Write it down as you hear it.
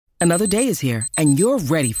Another day is here, and you're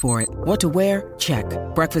ready for it. What to wear? Check.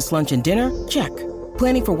 Breakfast, lunch, and dinner? Check.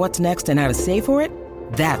 Planning for what's next and how to save for it?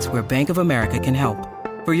 That's where Bank of America can help.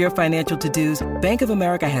 For your financial to-dos, Bank of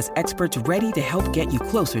America has experts ready to help get you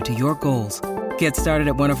closer to your goals. Get started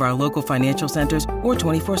at one of our local financial centers or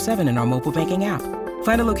 24/7 in our mobile banking app.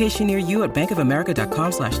 Find a location near you at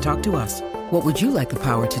bankofamerica.com/talktous. What would you like the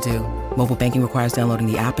power to do? Mobile banking requires downloading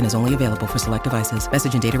the app and is only available for select devices.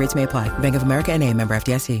 Message and data rates may apply. Bank of America N.A., member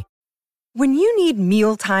FDIC. When you need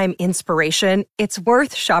mealtime inspiration, it's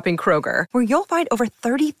worth shopping Kroger, where you'll find over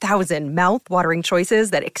 30,000 mouth-watering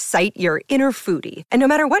choices that excite your inner foodie. And no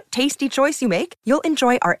matter what tasty choice you make, you'll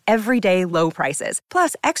enjoy our everyday low prices,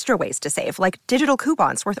 plus extra ways to save, like digital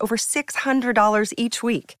coupons worth over $600 each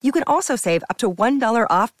week. You can also save up to $1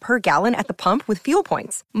 off per gallon at the pump with fuel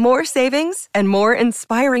points. More savings and more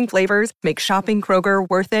inspiring flavors make shopping Kroger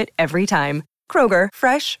worth it every time. Kroger,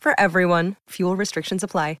 fresh for everyone. Fuel restrictions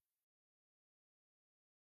apply.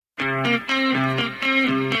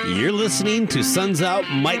 You're listening to Suns Out,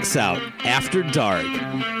 Mike's Out, After Dark,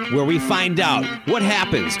 where we find out what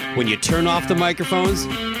happens when you turn off the microphones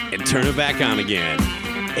and turn it back on again.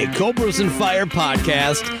 A Cobras and Fire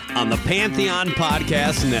podcast on the Pantheon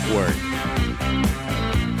Podcast Network.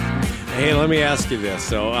 Hey, let me ask you this.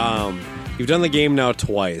 So, you've done the game now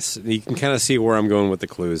twice. You can kind of see where I'm going with the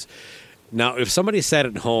clues. Now, if somebody sat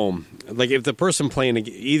at home, like if the person playing,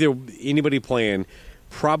 either anybody playing,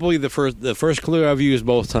 probably the first clue I've used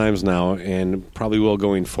both times now, and probably will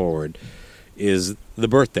going forward, is the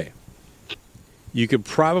birth date. You could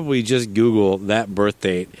probably just Google that birth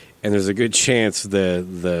date, and there's a good chance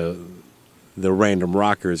the random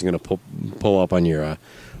rocker is going to pull up on your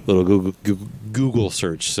little Google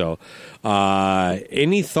search. So,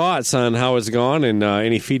 any thoughts on how it's gone, and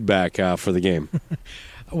any feedback for the game?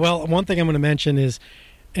 Well, one thing I'm going to mention is,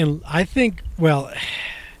 and I think, well,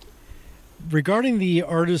 regarding the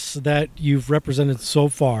artists that you've represented so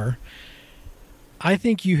far, I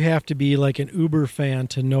think you have to be like an Uber fan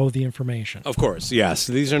to know the information. Of course, yes.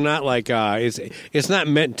 These are not like it's not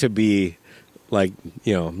meant to be like,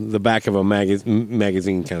 you know, the back of a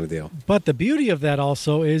magazine kind of deal. But the beauty of that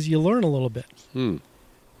also is you learn a little bit. You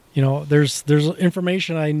know, there's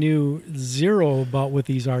information I knew zero about with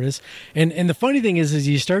these artists, and the funny thing is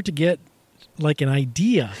you start to get like an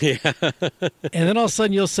idea. Yeah. And then all of a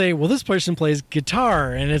sudden you'll say, well, this person plays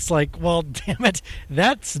guitar. And it's like, well, damn it,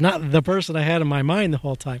 that's not the person I had in my mind the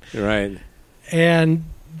whole time. Right. And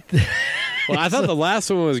well, I thought the last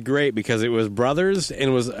one was great because it was brothers and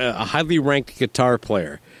it was a highly ranked guitar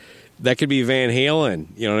player. That could be Van Halen.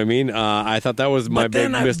 You know what I mean? I thought that was my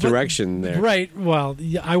big misdirection there. Right. Well,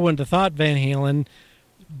 I wouldn't have thought Van Halen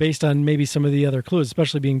based on maybe some of the other clues,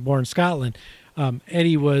 especially being born in Scotland.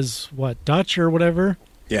 Eddie was, Dutch or whatever?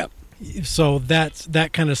 Yeah. So that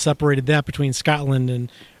kind of separated that between Scotland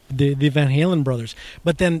and the Van Halen brothers.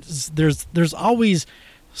 But then there's always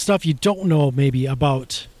stuff you don't know maybe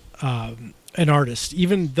about an artist,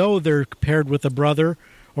 even though they're paired with a brother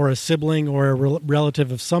or a sibling or a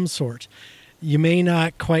relative of some sort. You may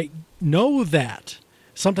not quite know that.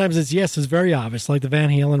 Sometimes it's very obvious, like the Van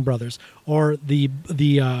Halen brothers or the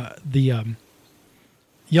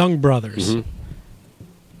Young brothers. Mm-hmm.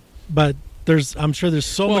 But I'm sure there's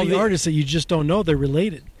so many artists that you just don't know they're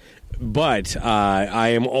related. But I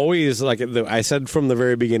am always, like I said from the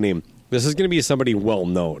very beginning, this is going to be somebody well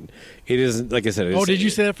known. It is, like I said. Did you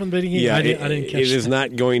say that from the beginning? Yeah, I didn't catch it. It is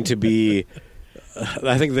not going to be.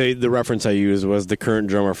 I think the reference I used was the current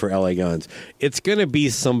drummer for LA Guns. It's going to be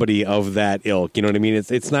somebody of that ilk. You know what I mean?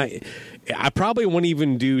 It's not. I probably won't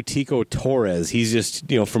even do Tico Torres. He's just,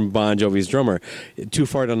 from Bon Jovi's drummer. Too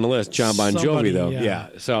far down the list. John Bon Jovi, though. Yeah.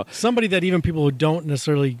 So somebody that even people who don't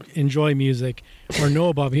necessarily enjoy music or know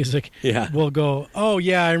about music will go, oh,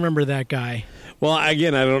 yeah, I remember that guy. Well,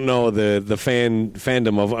 again, I don't know the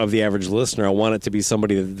fandom of the average listener. I want it to be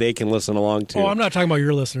somebody that they can listen along to. Oh, I'm not talking about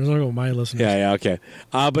your listeners. I'm talking about my listeners. Yeah, okay.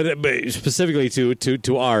 But specifically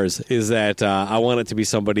to ours is that I want it to be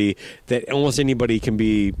somebody that almost anybody can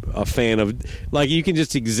be a fan of. Like, you can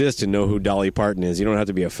just exist and know who Dolly Parton is. You don't have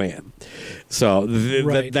to be a fan. So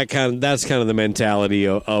that's kind of the mentality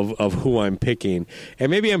of who I'm picking. And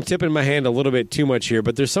maybe I'm tipping my hand a little bit too much here,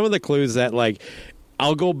 but there's some of the clues that, like,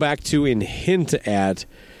 I'll go back to and hint at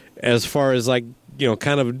as far as, like,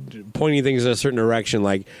 kind of pointing things in a certain direction.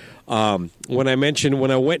 Like when I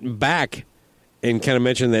went back and kind of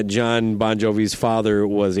mentioned that John Bon Jovi's father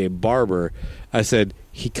was a barber, I said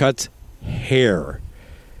he cuts hair.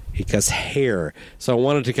 He cuts hair. So I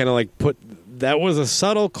wanted to kind of like that was a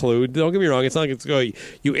subtle clue. Don't get me wrong. It's not like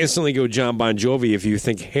you instantly go John Bon Jovi if you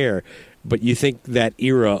think hair. but you think that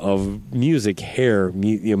era of music, hair,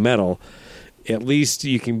 metal, at least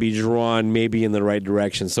you can be drawn maybe in the right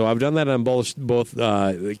direction. So I've done that on both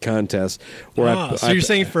contests. Where so you're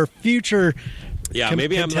saying for future. Yeah,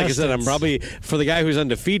 maybe I'm, like I said, I'm probably, for the guy who's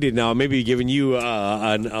undefeated now, maybe giving you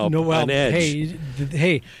an edge.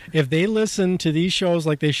 Hey, if they listen to these shows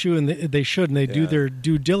like they should and they do their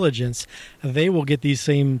due diligence, they will get these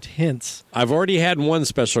same hints. I've already had one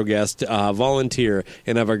special guest volunteer,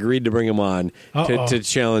 and I've agreed to bring him on to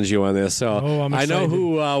challenge you on this. So I'm I know excited.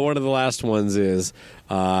 who one of the last ones is.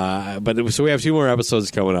 So we have 2 more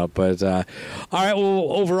episodes coming up. But all right,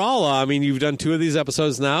 well, overall, I mean, you've done 2 of these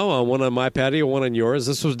episodes now, one on my patio, one on yours.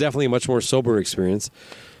 This was definitely a much more sober experience.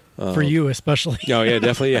 For you, especially. Oh, yeah,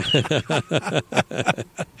 definitely, yeah.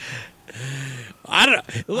 I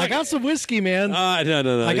don't know. I got some whiskey, man. No. I got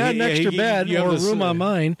an extra bed or room on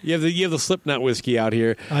mine. You have the Slipknot whiskey out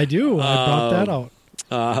here. I do. I brought that out.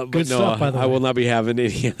 Good stuff, by the way. I will not be having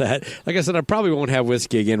any of that. Like I said, I probably won't have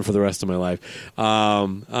whiskey again for the rest of my life.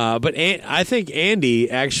 But I think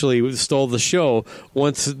Andy actually stole the show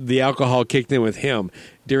once the alcohol kicked in with him,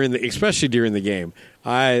 especially during the game.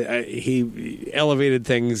 He elevated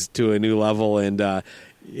things to a new level, and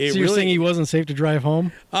So you're saying he wasn't safe to drive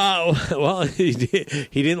home? Well, he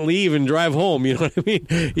didn't leave and drive home. You know what I mean?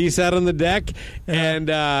 He sat on the deck, and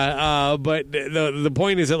but the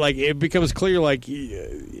point is that, like, it becomes clear, like,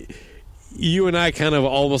 you and I kind of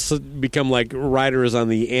almost become like riders on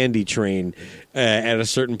the Andy train at a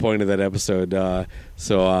certain point of that episode. I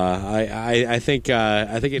think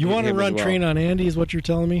it You want to run well. train on Andy? Is what you're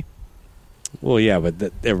telling me? Well, yeah,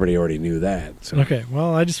 but everybody already knew that. So. Okay.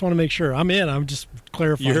 Well, I just want to make sure. I'm in. I'm just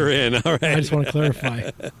clarifying. You're in. All right. I just want to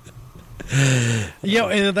clarify.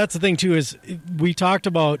 And that's the thing too, is we talked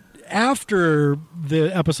about after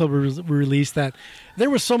the episode was released that there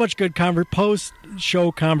was so much good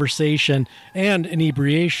post-show conversation and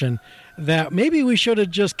inebriation that maybe we should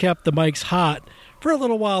have just kept the mics hot for a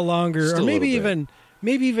little while longer, Just or a maybe little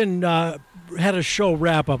even had a show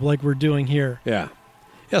wrap up like we're doing here. Yeah.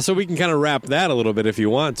 Yeah, so we can kind of wrap that a little bit if you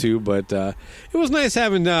want to, but it was nice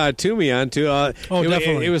having Toomey on, too.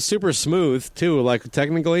 Definitely. It was super smooth, too, like,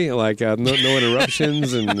 technically, like, no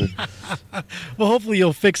interruptions. And Well, hopefully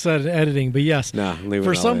you'll fix that in editing, but yes. Nah, leave it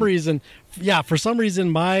for all some in. reason,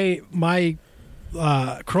 my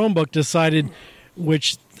Chromebook decided,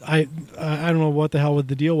 which I don't know what the hell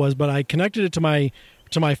the deal was, but I connected it to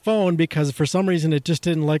my phone because for some reason it just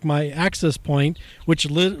didn't like my access point, which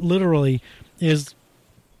literally is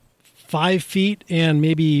 5 feet and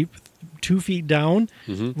maybe 2 feet down,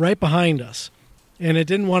 right behind us. And it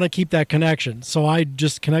didn't want to keep that connection. So I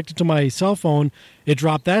just connected to my cell phone. It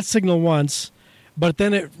dropped that signal once, but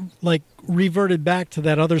then it like reverted back to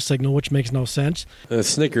that other signal, which makes no sense.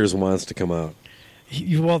 Snickers wants to come out.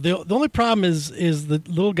 The only problem is the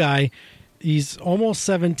little guy. He's almost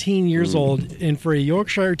 17 years old, and for a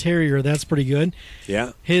Yorkshire Terrier, that's pretty good.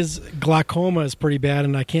 Yeah. His glaucoma is pretty bad,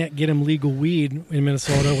 and I can't get him legal weed in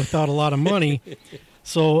Minnesota without a lot of money.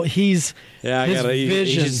 So his You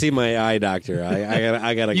vision. should see my eye doctor.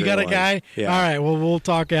 I got a You got a guy? Yeah. All right. Well, we'll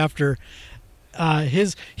talk after.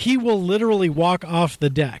 He will literally walk off the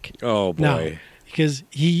deck. Oh, boy. Now, because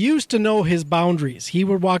he used to know his boundaries. He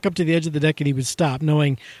would walk up to the edge of the deck and he would stop,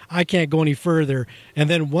 knowing I can't go any further. And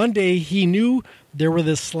then one day he knew there were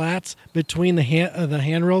the slats between the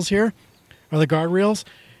handrails here, or the guardrails.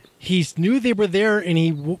 He knew they were there, and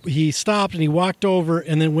he stopped and he walked over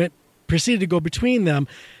and then proceeded to go between them.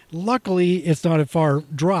 Luckily, it's not a far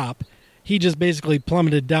drop. He just basically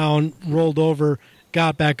plummeted down, rolled over,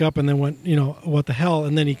 got back up, and then went, what the hell,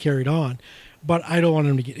 and then he carried on. But I don't want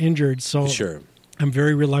him to get injured, so Sure. I'm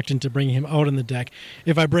very reluctant to bring him out on the deck.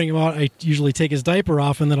 If I bring him out, I usually take his diaper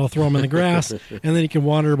off, and then I'll throw him in the grass, and then he can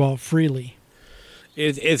wander about freely.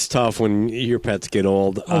 It's tough when your pets get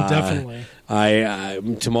old. Oh, definitely.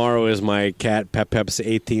 Tomorrow is my cat Pep's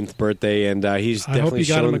 18th birthday, and he's I definitely hope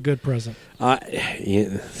you got him a good present.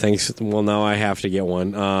 Thanks. Well, now I have to get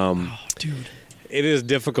one. Dude. It is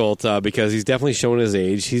difficult because he's definitely shown his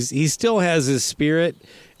age. He still has his spirit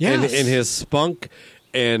and his spunk,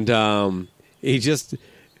 and he just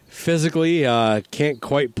physically can't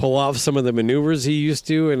quite pull off some of the maneuvers he used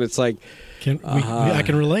to, and it's like. I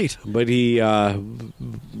can relate. But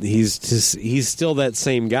he's still that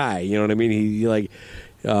same guy. You know what I mean?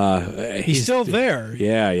 He's still there.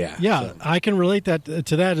 Yeah. So. I can relate that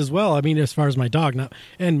to that as well. I mean, as far as my dog,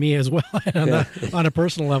 and me as well, on a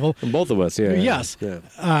personal level. And both of us, yeah. Yes. Yeah.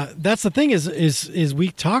 That's the thing is we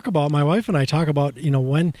talk about, my wife and I talk about,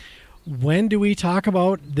 when do we talk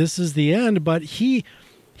about this is the end? But he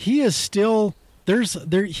is still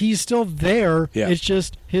he's still there. Yeah. It's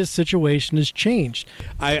just his situation has changed.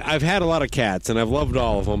 I've had a lot of cats, and I've loved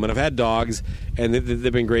all of them, and I've had dogs, and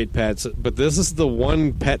they've been great pets. But this is the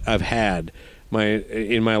one pet I've had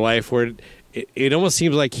in my life where it almost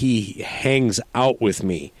seems like he hangs out with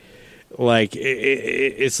me. Like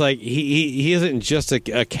it's like he isn't just a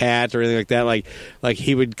cat or anything like that. Like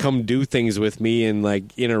he would come do things with me and like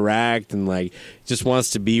interact and like just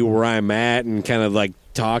wants to be where I'm at and kind of like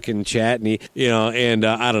talk and chat and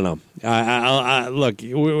I don't know. I look,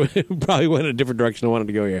 we probably went a different direction I wanted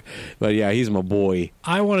to go here, but yeah, he's my boy.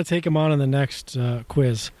 I want to take him on in the next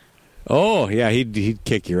quiz. Oh yeah, he'd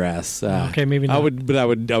kick your ass. Okay, maybe not.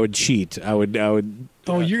 I would cheat. I would.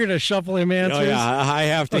 Oh, you're gonna shuffle him answers? Oh yeah, I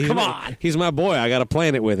have to. Oh, come on, he's my boy. I got to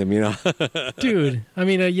plan it with him, dude. I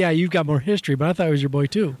mean, yeah, you've got more history, but I thought he was your boy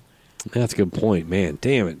too. That's a good point, man.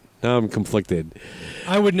 Damn it, now I'm conflicted.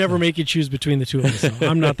 I would never make you choose between the two of us. So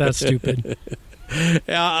I'm not that stupid.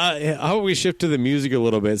 I hope we shift to the music a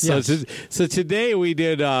little bit. So, yes. so today we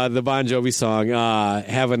did the Bon Jovi song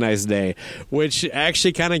 "Have a Nice Day," which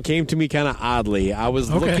actually kind of came to me kind of oddly. I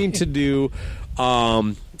was looking to do.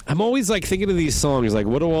 I'm always like thinking of these songs, like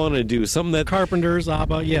what do I want to do? Something that Carpenters,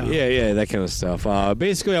 ABBA, yeah, that kind of stuff.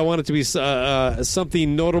 Basically, I want it to be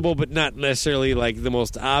something notable, but not necessarily like the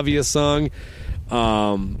most obvious song.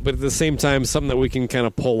 But at the same time, something that we can kind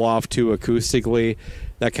of pull off to acoustically.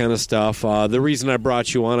 That kind of stuff. The reason I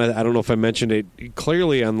brought you on, I don't know if I mentioned it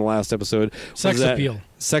clearly on the last episode. Sex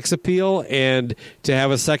appeal, and to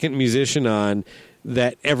have a second musician on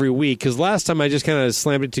that every week. Because last time I just kind of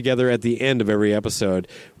slammed it together at the end of every episode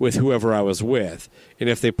with whoever I was with. And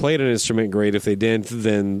if they played an instrument, great. If they didn't,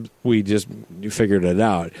 then we just figured it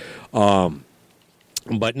out.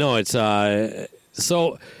 But no, it's...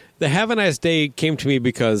 so the Have a Nice Day came to me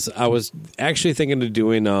because I was actually thinking of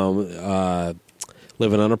doing...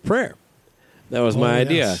 Living on a Prayer. That was my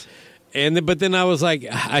idea. But then I was like,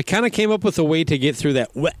 I kind of came up with a way to get through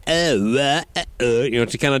that,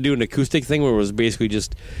 to kind of do an acoustic thing where it was basically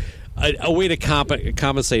just a way to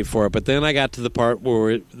compensate for it. But then I got to the part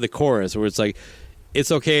where the chorus, where it's like,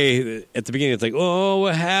 it's okay at the beginning. It's like, oh,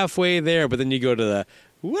 we're halfway there. But then you go to the,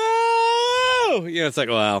 whoa! It's like,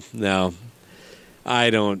 well, no, I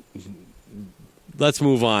don't. Let's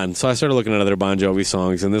move on. So I started looking at other Bon Jovi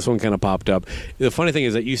songs, and this one kind of popped up. The funny thing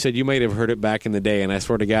is that you said you might have heard it back in the day, and I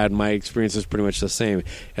swear to God, my experience is pretty much the same.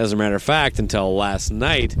 As a matter of fact, until last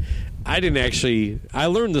night, I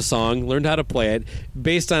learned the song, learned how to play it,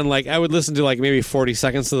 based on, I would listen to, maybe 40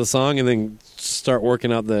 seconds of the song, and then start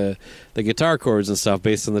working out the guitar chords and stuff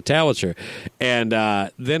based on the tablature. And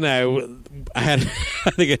then I had, I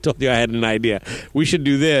think I told you I had an idea. We should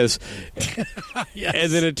do this. Yes.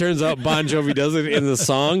 And then it turns out Bon Jovi does it in the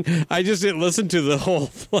song. I just didn't listen to the whole,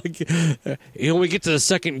 we get to the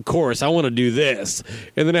second chorus, I want to do this.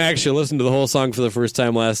 And then I actually listened to the whole song for the first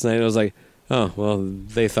time last night, and I was like, oh, well,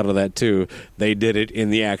 they thought of that too. They did it in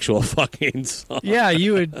the actual fucking song. Yeah,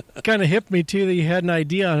 you had kind of hipped me too that you had an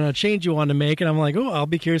idea on a change you wanted to make, and I'm like, oh, I'll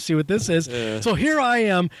be curious to see what this is. Yeah. So here I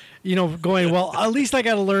am, going, well, at least I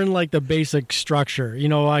got to learn the basic structure.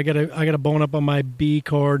 I got to bone up on my B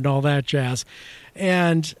chord and all that jazz.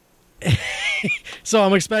 And so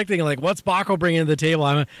I'm expecting, what's Baco bringing to the table?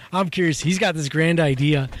 I'm curious. He's got this grand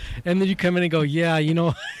idea. And then you come in and go, yeah,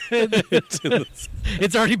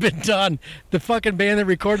 it's already been done. The fucking band that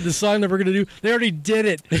recorded the song that we're going to do, they already did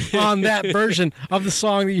it on that version of the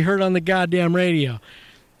song that you heard on the goddamn radio.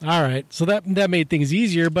 All right. So that made things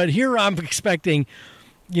easier. But here I'm expecting,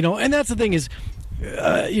 and that's the thing is,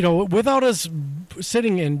 without us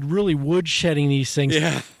sitting and really woodshedding these things,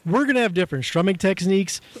 we're going to have different strumming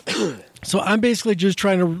techniques. So I'm basically just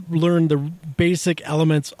trying to learn the basic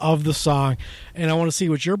elements of the song, and I want to see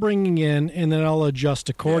what you're bringing in, and then I'll adjust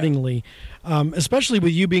accordingly. Yeah. Especially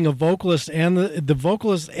with you being a vocalist and the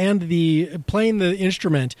vocalist and the playing the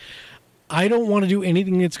instrument, I don't want to do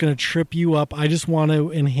anything that's going to trip you up. I just want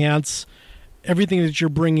to enhance everything that you're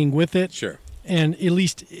bringing with it. Sure. And at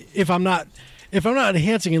least if I'm not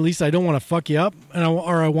enhancing, at least I don't want to fuck you up,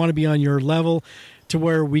 or I want to be on your level to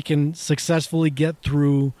where we can successfully get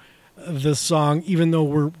through the song, even though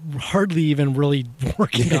we're hardly even really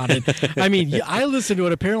working on it. I mean, I listened to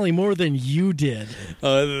it apparently more than you did.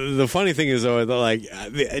 The funny thing is, though,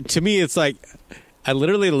 to me, it's like I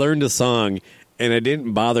literally learned a song and I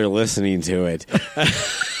didn't bother listening to it.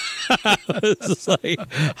 It's like,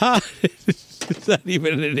 it's not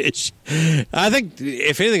even an issue. I think,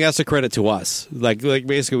 if anything, that's a credit to us. Like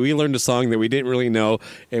basically, we learned a song that we didn't really know,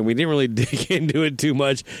 and we didn't really dig into it too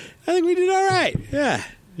much. I think we did all right. Yeah.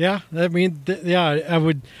 Yeah, I mean,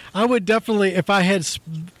 I would definitely, if I had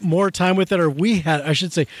more time with it, or we had, I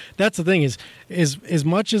should say, that's the thing is as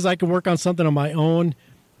much as I can work on something on my own.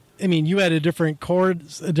 I mean, you had different chord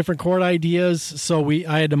ideas, so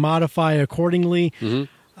I had to modify accordingly,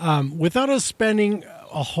 without us spending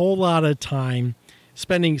a whole lot of time.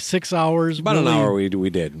 Spending 6 hours, about an hour we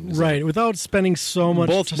did, right, without spending so much.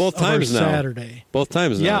 Both times now. Saturday, both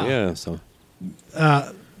times now, yeah. So.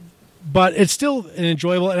 But it's still an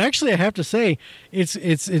enjoyable, and actually, I have to say, it's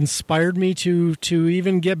inspired me to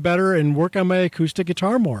even get better and work on my acoustic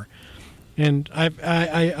guitar more. And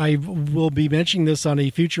I will be mentioning this on a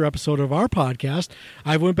future episode of our podcast.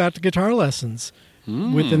 I went back to guitar lessons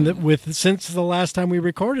since the last time we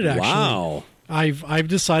recorded. Actually, wow. I've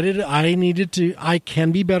decided I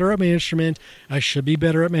can be better at my instrument. I should be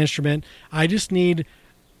better at my instrument. I just need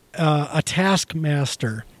a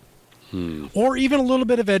taskmaster. Or even a little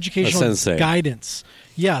bit of educational guidance.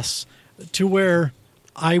 Yes, to where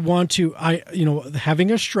I want to,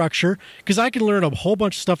 having a structure, because I can learn a whole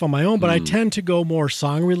bunch of stuff on my own, but I tend to go more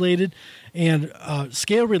song related and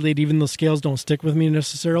scale related, even though scales don't stick with me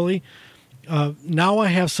necessarily. Now I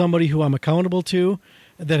have somebody who I'm accountable to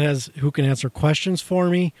who can answer questions for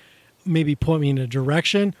me, maybe point me in a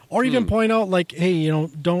direction, or even point out like, hey,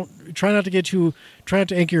 try not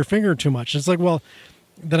to anchor your finger too much. It's like, well,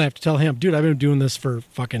 then I have to tell him, dude, I've been doing this for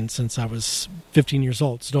fucking since I was 15 years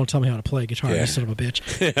old, so don't tell me how to play guitar, you son of a bitch.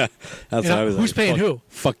 Yeah, that's how I was. Who's paying who?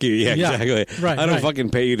 Fuck you, yeah, exactly. Right, I don't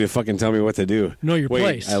fucking pay you to fucking tell me what to do. Know your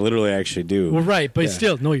place. I literally actually do. Well, right, but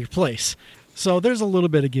still, know your place. So there's a little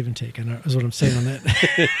bit of give and take, is what I'm saying on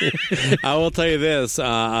that. I will tell you this,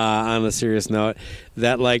 on a serious note,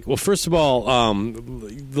 that, like, well, first of all,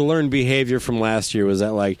 the learned behavior from last year was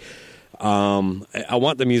that, like, I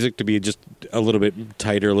want the music to be just a little bit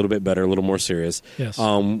tighter, a little bit better, a little more serious. Yes.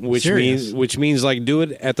 Which means like do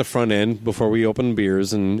it at the front end before we open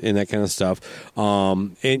beers and that kind of stuff.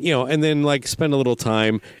 And then like spend a little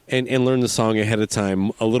time and learn the song ahead of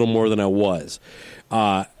time a little more than I was.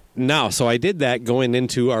 So I did that going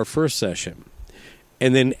into our first session.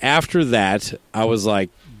 And then after that, I was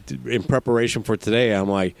like, in preparation for today, I'm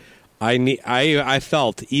like, I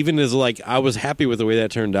felt, even as like I was happy with the way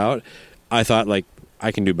that turned out, I thought like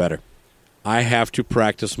I can do better. I have to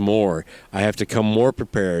practice more. I have to come more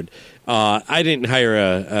prepared. I didn't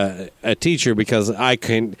hire a teacher because I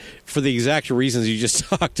couldn't, for the exact reasons you just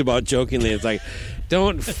talked about jokingly. It's like,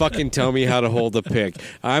 don't fucking tell me how to hold the pick.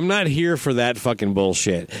 I'm not here for that fucking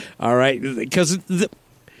bullshit. All right? Because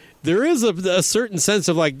there is a certain sense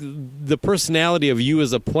of like the personality of you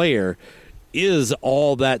as a player is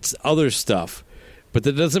all that other stuff. But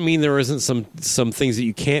that doesn't mean there isn't some things that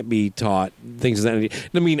you can't be taught. Things that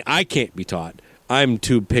I mean, I can't be taught. I'm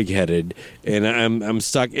too pig-headed, and I'm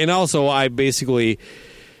stuck. And also, I basically,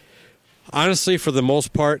 honestly, for the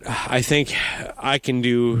most part, I think I can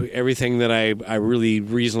do everything that I really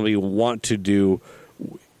reasonably want to do,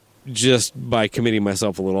 just by committing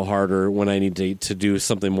myself a little harder when I need to do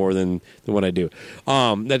something more than what I do.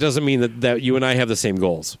 That doesn't mean that you and I have the same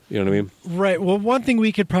goals. You know what I mean? Right. Well, one thing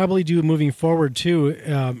we could probably do moving forward, too,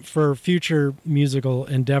 for future musical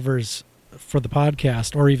endeavors for the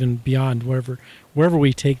podcast or even beyond, wherever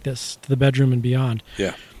we take this to the bedroom and beyond,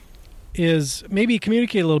 is maybe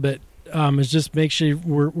communicate a little bit. Is just make sure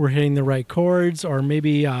we're hitting the right chords, or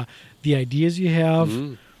maybe the ideas you have.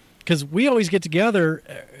 Mm-hmm. Because we always get together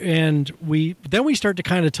and we start to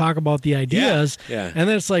kind of talk about the ideas, and then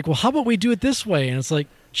it's like, well, how about we do it this way? And it's like,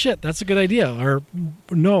 shit, that's a good idea, or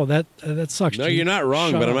no, that sucks. No, you're not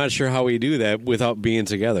wrong, but I'm not sure how we do that without being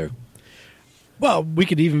together. Well, we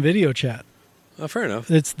could even video chat. Oh, fair enough.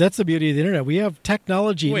 That's the beauty of the internet. We have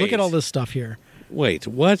technology. Wait. Look at all this stuff here. Wait,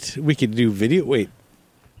 what? We could do video? Wait.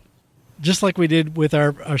 Just like we did with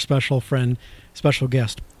our special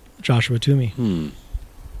guest, Joshua Toomey.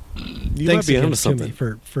 You might be onto something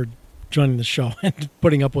for joining the show and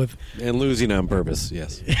putting up with and losing on purpose.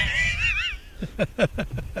 Yes.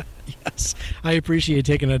 Yes, I appreciate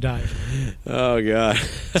taking a dive. Oh God!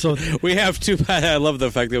 So we have two. I love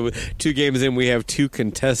the fact that 2 games in, we have 2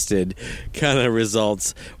 contested kind of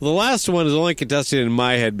results. Well, the last one is only contested in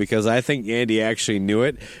my head because I think Andy actually knew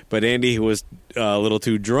it, but Andy was a little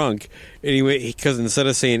too drunk. Anyway, because instead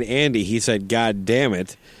of saying Andy, he said, "God damn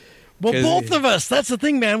it." Well, both of us. That's the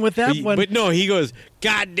thing, man, with that one. But no, he goes,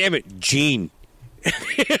 God damn it, Gene.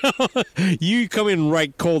 You come in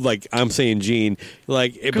right cold like I'm saying Gene.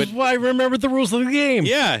 Because I remember the rules of the game.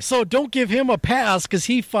 Yeah. So don't give him a pass because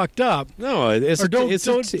he fucked up. No, it's a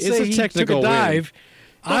technical dive.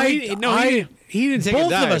 Win. He didn't take a dive.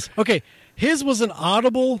 Both of us. Okay, his was an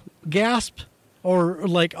audible gasp or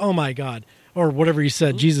like, oh, my God. or whatever he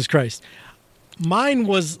said, Jesus Christ. Mine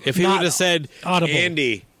was If he not would have said audible.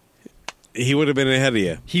 Andy, he would have been ahead of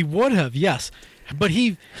you. He would have, yes. But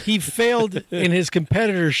he failed in his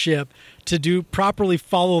competitorship to properly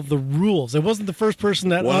follow the rules. It wasn't the first person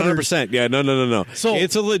that 100%. Yeah, no. So-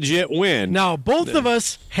 it's a legit win. Now, both of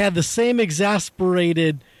us had the same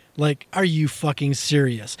exasperated, like, are you fucking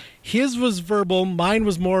serious? His was verbal. Mine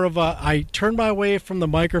was more of I turned my way from the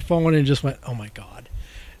microphone and just went, oh, my God.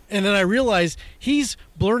 And then I realized he's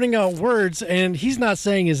blurting out words and he's not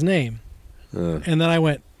saying his name. And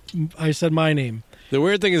then I said my name. The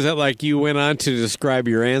weird thing is that, like, you went on to describe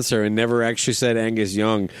your answer and never actually said Angus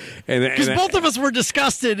Young. Because both of us were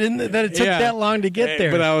disgusted that it took that long to get there.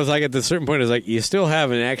 But I was like, at a certain point, I was like, you still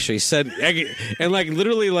haven't actually said, and like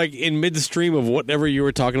literally, like in midstream of whatever you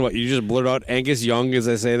were talking about, you just blurt out Angus Young as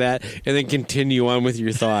I say that, and then continue on with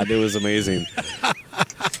your thought. It was amazing.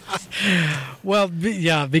 Well,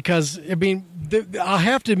 yeah, because, I mean, I'll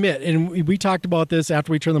have to admit, and we talked about this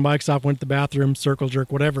after we turned the mics off, went to the bathroom, circle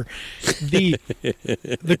jerk, whatever.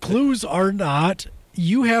 The clues are not,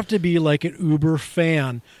 you have to be like an Uber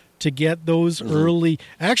fan to get those early.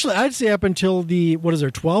 Actually, I'd say up until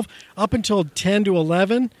 12? Up until 10 to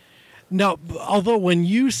 11. Now, although when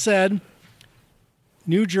you said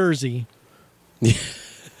New Jersey,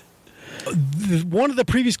 one of the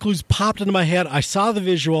previous clues popped into my head. I saw the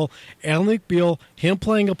visual, Alan McBeal, him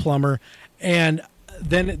playing a plumber, and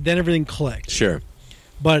then everything clicked. Sure.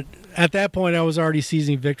 But at that point, I was already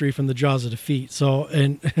seizing victory from the jaws of defeat,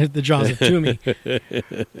 and the jaws of Toomey.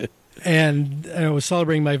 And I was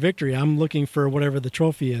celebrating my victory. I'm looking for whatever the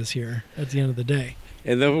trophy is here at the end of the day.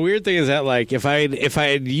 And the weird thing is that, like, if I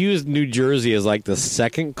had used New Jersey as like the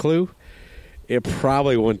second clue, it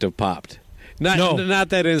probably wouldn't have popped. Not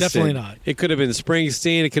that instant. Definitely not. It could have been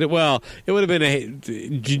Springsteen. It would have been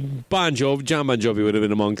John Bon Jovi would have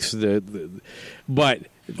been amongst but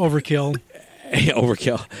Overkill.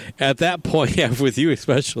 Overkill. At that point, yeah, with you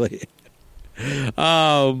especially.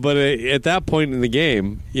 But at that point in the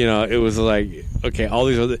game, it was like, okay, all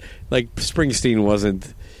these other, like Springsteen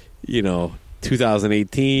wasn't,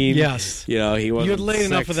 2018. Yes. He wasn't. You had laid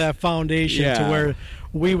enough of that foundation to where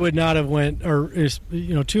we would not have went, or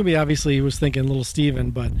Toomey obviously was thinking Little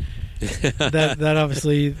Steven, but that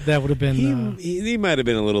obviously that would have been. He might have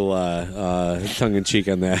been a little tongue in cheek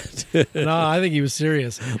on that. No, I think he was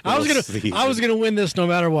serious. I was gonna win this no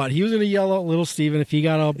matter what. He was gonna yell out Little Steven if he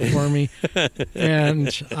got out before me,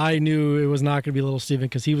 and I knew it was not gonna be Little Steven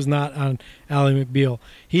because he was not on Ally McBeal.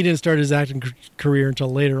 He didn't start his acting career until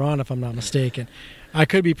later on, if I'm not mistaken. I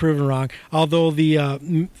could be proven wrong. Although the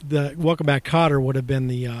Welcome Back, Kotter would have been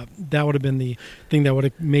the thing that would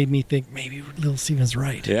have made me think maybe Little Steven's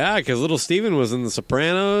right. Yeah, because Little Steven was in The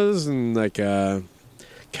Sopranos and like, God,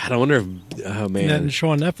 I wonder if man, and that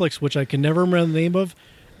show on Netflix, which I can never remember the name of,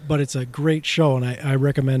 but it's a great show and I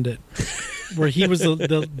recommend it. Where he was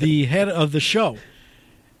the head of the show.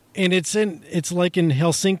 And it's like in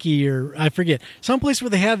Helsinki or I forget, someplace where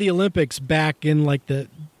they had the Olympics back in like the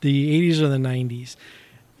 80s or the 90s.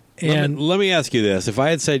 And let me ask you this: if I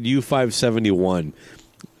had said U-571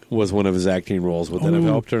 was one of his acting roles, would that have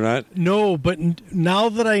helped or not? No, but now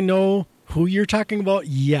that I know who you're talking about,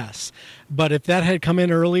 yes. But if that had come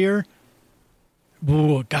in earlier,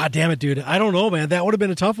 God damn it, dude! I don't know, man. That would have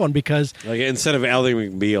been a tough one because instead of Ally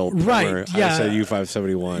McBeal, right? Yeah, I said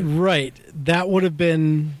U-571. Right. That would have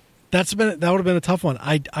been. That would have been a tough one.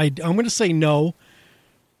 I'm going to say no,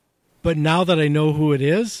 but now that I know who it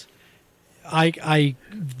is,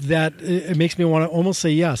 it makes me want to almost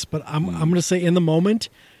say yes. But I'm going to say in the moment,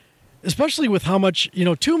 especially with how much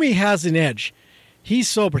Toomey has an edge. He's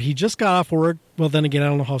sober. He just got off work. Well, then again, I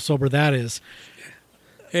don't know how sober that is.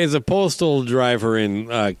 He's a postal driver in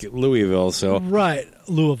Louisville, so right,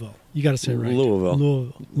 Louisville. You got to say it right.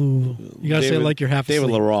 Louisville. You got to say it like you're half asleep.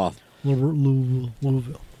 David LaRoth.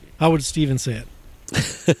 Louisville. How would Steven say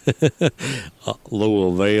it?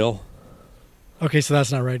 Louisville. Okay, so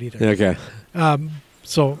that's not right either. Okay.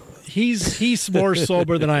 So he's more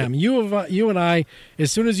sober than I am. You and I,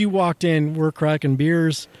 as soon as you walked in, we're cracking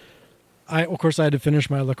beers. Of course, I had to finish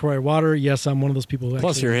my LaCroix water. Yes, I'm one of those people who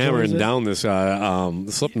Plus, you're hammering down this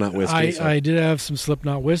Slipknot whiskey. I did have some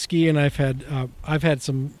Slipknot whiskey, and I've had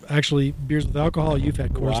some actually beers with alcohol. You've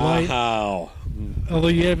had Coors Light. Wow. Although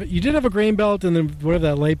you did have a Grain Belt, and then whatever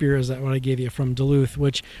that light beer is, that what I gave you from Duluth,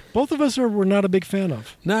 which both of us were not a big fan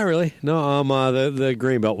of. Not really. No. The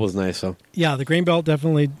Grain Belt was nice though. Yeah, the Grain Belt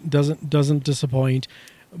definitely doesn't disappoint,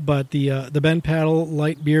 but the Ben Paddle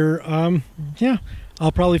light beer, yeah.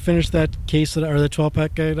 I'll probably finish that case or the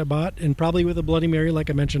 12-pack I bought, and probably with a Bloody Mary, like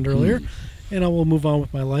I mentioned earlier. and I will move on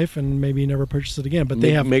with my life and maybe never purchase it again. But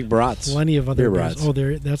they have make brats. plenty of other beer beers. brats.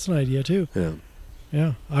 Oh, that's an idea too. Yeah.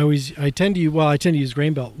 Yeah, I tend to use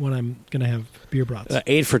Grain Belt when I'm going to have beer brats.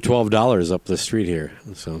 8 for $12 up the street here.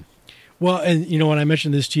 So, Well, and when I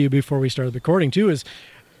mentioned this to you before we started recording too, is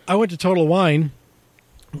I went to Total Wine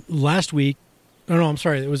last week. No, I'm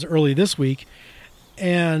sorry, it was early this week,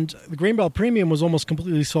 and the Grain Belt Premium was almost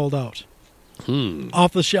completely sold out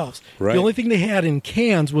off the shelves. Right. The only thing they had in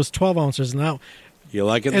cans was 12 ounces. Now, you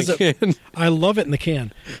like it in the can? I love it in the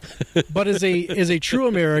can, but as a true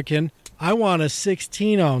American, I want a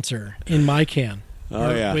 16 ouncer in my can.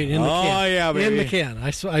 Oh, yeah. Wait, in the can. Oh, yeah, baby. In the can.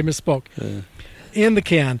 I misspoke. In the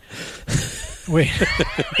can. Wait.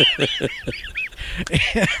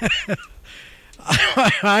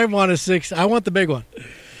 I want I want the big one,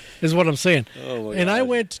 is what I'm saying. Oh, my and God. I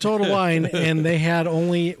went to Total Wine, and they had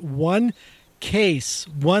only one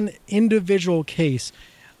individual case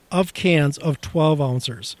of cans of 12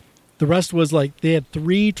 ounces. The rest was they had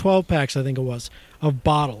 3 12-packs, I think it was, of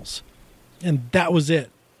bottles. And that was it.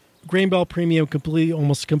 Grain Belt Premium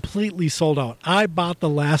almost completely sold out. I bought the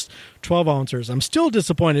last 12 ounces. I'm still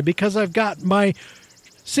disappointed because I've got my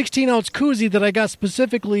 16-ounce koozie that I got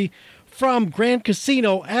specifically from Grand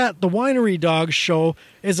Casino at the Winery Dogs show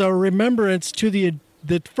as a remembrance to the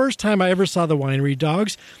first time I ever saw the Winery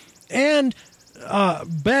Dogs. And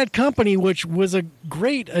Bad Company, which was a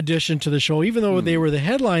great addition to the show. Even though they were the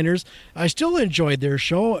headliners, I still enjoyed their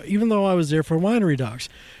show, even though I was there for Winery Dogs.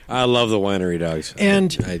 I love the Winery Dogs.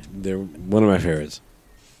 And they're one of my favorites.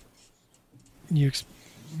 You're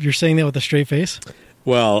saying that with a straight face?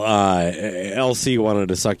 Well, LC wanted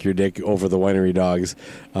to suck your dick over the Winery Dogs,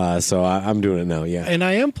 so I'm doing it now, yeah. And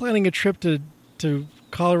I am planning a trip to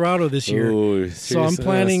Colorado this year. Ooh, so I'm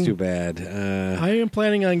planning. That's too bad. I am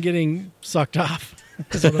planning on getting sucked off.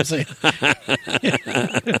 Is what I'm saying.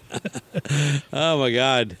 Oh my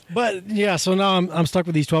God! But yeah, so now I'm stuck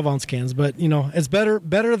with these 12-ounce cans. But it's better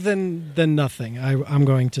than nothing. I'm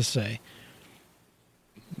going to say.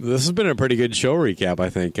 This has been a pretty good show recap, I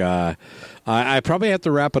think. I probably have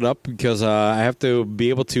to wrap it up because I have to be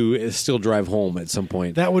able to still drive home at some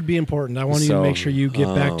point. That would be important. I want you to make sure you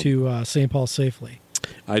get back to St. Paul safely.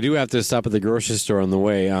 I do have to stop at the grocery store on the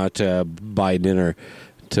way to buy dinner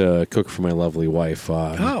to cook for my lovely wife.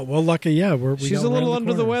 Oh, well, lucky, yeah. She's a little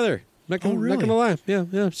under the weather. Not gonna lie.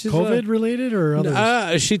 Yeah. She's COVID related or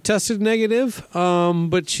others? She tested negative,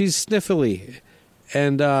 but she's sniffly.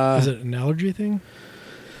 And is it an allergy thing?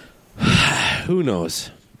 Who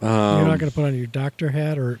knows? You're not going to put on your doctor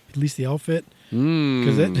hat or at least the outfit?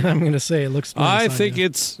 Because I'm going to say it looks nice. I think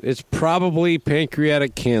it's probably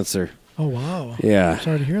pancreatic cancer. Oh, wow. Yeah. I'm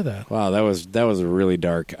sorry to hear that. Wow, that was really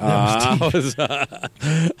dark. Her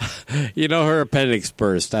appendix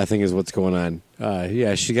burst, I think is what's going on.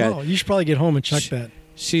 Yeah, she got... Oh, you should probably get home and check that.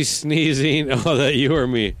 She's sneezing. Oh, that you or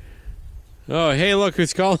me? Oh, hey, look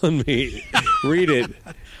who's calling me. Read it.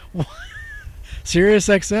 Sirius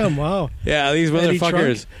XM, wow. Yeah, these Eddie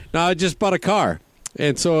motherfuckers. No, I just bought a car.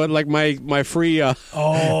 And so, my free... hey,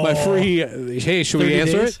 should we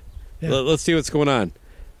answer days? it? Yeah. Let's see what's going on.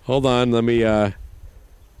 Hold on, let me... Hello?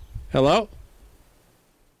 Hello,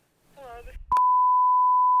 this is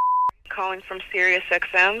calling from Sirius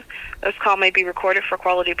XM. This call may be recorded for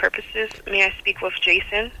quality purposes. May I speak with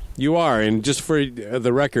Jason? You are, and just for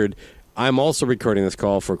the record, I'm also recording this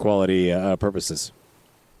call for quality purposes.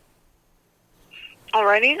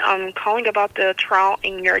 Alrighty, I'm calling about the trial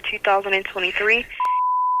in year 2023, which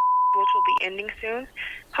will be ending soon.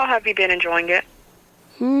 How have you been enjoying it?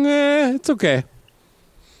 It's okay.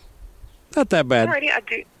 Not that bad.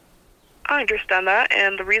 Alrighty, I understand that,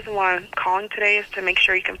 and the reason why I'm calling today is to make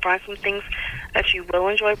sure you can find some things that you will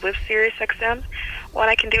enjoy with SiriusXM. What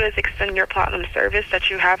I can do is extend your platinum service that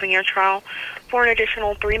you have in your trial for an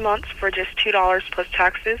additional 3 months for just $2 plus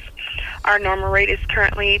taxes. Our normal rate is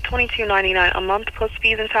currently $22.99 a month plus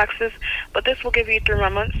fees and taxes, but this will give you 3 more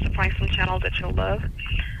months to find some channels that you'll love.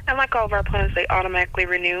 And like all of our plans, they automatically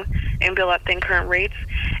renew and bill at then current rates,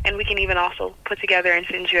 and we can even also put together and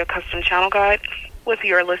send you a custom channel guide with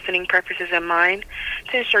your listening preferences in mind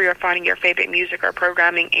to ensure you're finding your favorite music or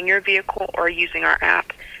programming in your vehicle or using our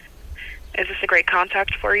app. Is this a great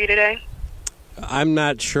contact for you today? I'm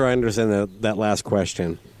not sure I understand that last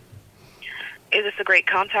question. Is this a great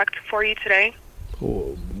contact for you today?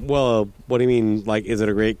 Well, what do you mean, is it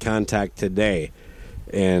a great contact today?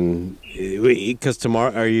 And because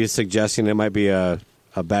tomorrow, are you suggesting it might be a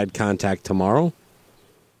bad contact tomorrow?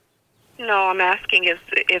 No, I'm asking if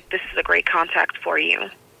this is a great contact for you.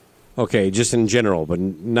 Okay, just in general, but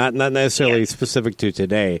not necessarily specific to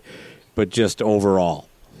today, but just overall.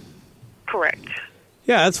 Correct.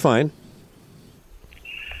 Yeah, that's fine.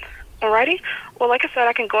 Alrighty. Well, like I said,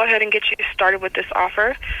 I can go ahead and get you started with this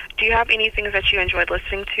offer. Do you have any things that you enjoyed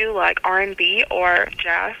listening to, like R&B or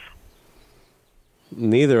jazz?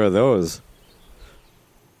 Neither of those.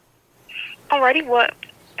 Alrighty. What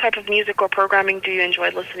type of music or programming do you enjoy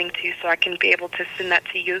listening to so I can be able to send that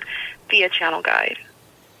to you via channel guide?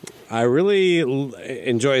 I really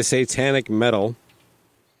enjoy satanic metal.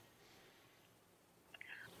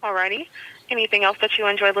 Alrighty. Anything else that you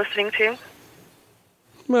enjoy listening to?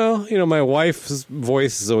 Well, my wife's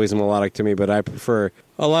voice is always melodic to me, but I prefer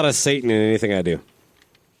a lot of Satan in anything I do.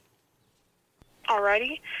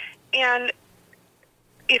 Alrighty. And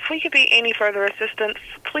if we could be any further assistance,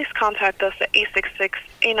 please contact us at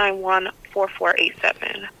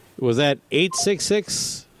 866-891-4487. Was that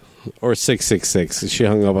 866 or 666? She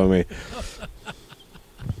hung up on me.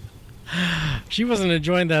 She wasn't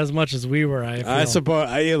enjoying that as much as we were. I suppose.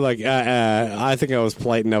 I think I was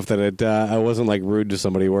polite enough that I wasn't rude to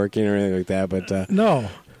somebody working or anything like that. But no.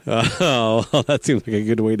 That seems like a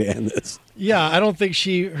good way to end this. Yeah, I don't think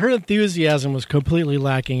her enthusiasm was completely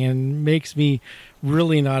lacking, and makes me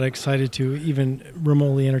really not excited to even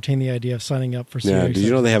remotely entertain the idea of signing up for Sirius. Yeah, did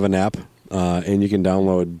you know they have an app, and you can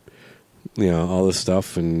download, all this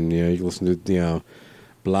stuff, and you can listen to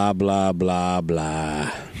blah blah blah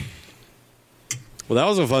blah. Well, that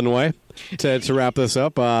was a fun way to wrap this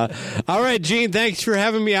up. All right, Gene, thanks for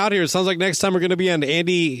having me out here. It sounds like next time we're going to be on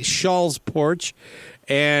Andy Schall's porch,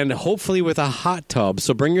 and hopefully with a hot tub.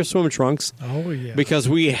 So bring your swim trunks. Oh, yeah. Because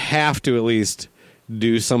we have to at least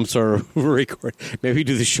do some sort of record. Maybe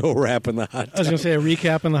do the show wrap in the hot tub. I was going to say a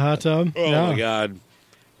recap in the hot tub. Oh, my God.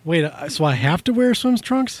 Wait, so I have to wear swim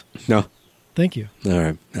trunks? No. Thank you. All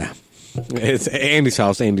right. Yeah. It's Andy's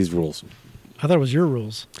house, Andy's rules. I thought it was your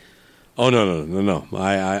rules. Oh, no.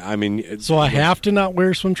 I mean... So I have to not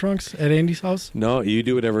wear swim trunks at Andy's house? No, you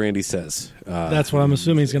do whatever Andy says. That's what I'm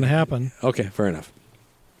assuming is going to happen. Okay, fair enough.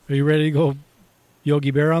 Are you ready to go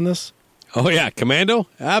Yogi Bear on this? Oh, yeah. Commando?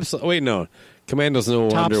 Absolutely. Wait, no. Commando's no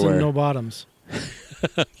Tops underwear. and no bottoms.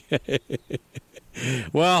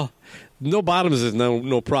 Well, no bottoms is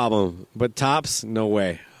no problem, but tops, no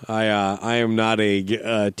way. I am not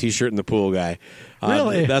a T-shirt in the pool guy.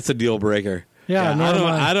 Really? That's a deal breaker. Yeah,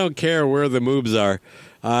 I don't care where the moves are.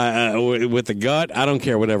 With the gut, I don't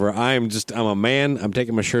care, whatever. I'm a man. I'm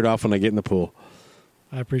taking my shirt off when I get in the pool.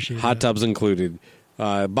 I appreciate that. Hot tubs included.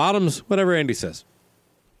 Bottoms, whatever Andy says.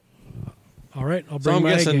 All right, I'll bring I'm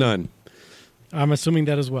my guessing game. none. I'm assuming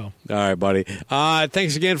that as well. All right, buddy.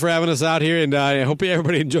 Thanks again for having us out here, and I hope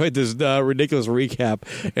everybody enjoyed this ridiculous recap.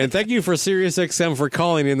 And thank you for SiriusXM for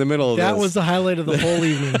calling in the middle of this. That was the highlight of the whole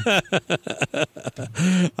evening.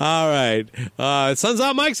 All right. Sun's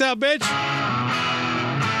out, Mike's out, bitch.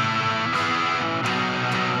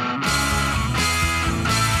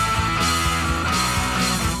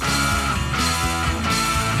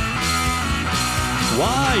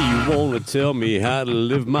 Why you wanna tell me how to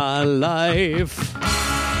live my life?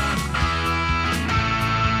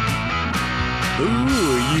 Who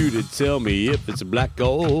are you to tell me if it's black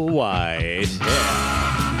or white? Yeah.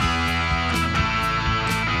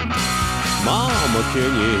 Mama,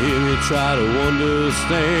 can you hear me try to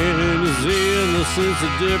understand? Is there no sense of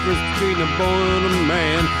difference between a boy and a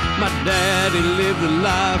man? My daddy lived a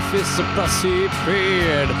life, it's a price he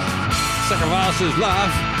paid. Sacrificed his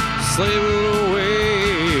life, slaving away.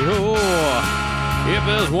 Oh, if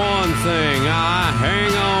there's one thing I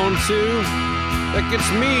hang on to that gets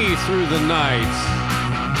me through the night,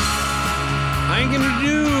 I ain't gonna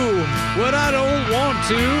do what I don't want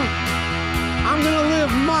to. I'm gonna live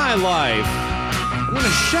my life. I'm gonna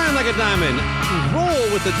shine like a diamond, roll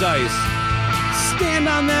with the dice, stand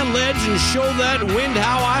on that ledge and show that wind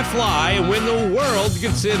how I fly. And when the world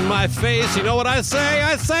gets in my face, you know what I say?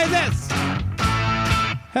 I say this.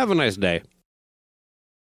 Have a nice day.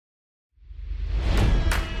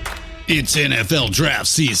 It's NFL draft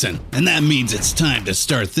season, and that means it's time to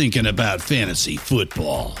start thinking about fantasy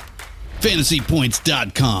football.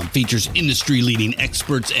 FantasyPoints.com features industry-leading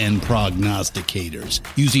experts and prognosticators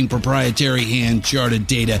using proprietary hand-charted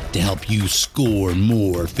data to help you score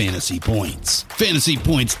more fantasy points.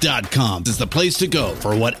 FantasyPoints.com is the place to go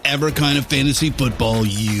for whatever kind of fantasy football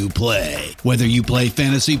you play. Whether you play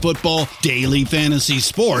fantasy football, daily fantasy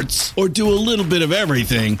sports, or do a little bit of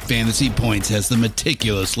everything, Fantasy Points has the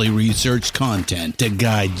meticulously researched content to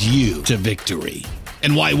guide you to victory.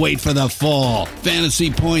 And why wait for the fall? Fantasy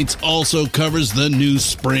Points also covers the new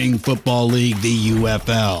spring football league, the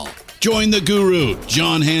UFL. Join the guru,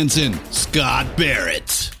 John Hansen, Scott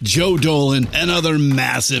Barrett. Joe Dolan, and other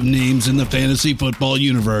massive names in the fantasy football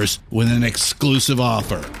universe with an exclusive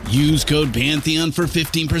offer. Use code Pantheon for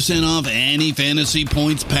 15% off any Fantasy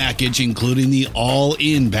Points package, including the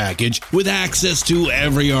all-in package with access to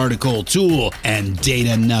every article, tool, and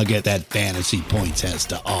data nugget that Fantasy Points has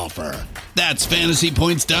to offer. That's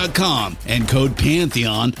fantasypoints.com and code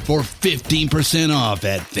Pantheon for 15% off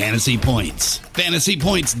at Fantasy Points.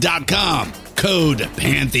 Fantasypoints.com, code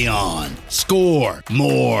Pantheon. Score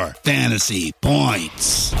more fantasy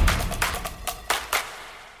points.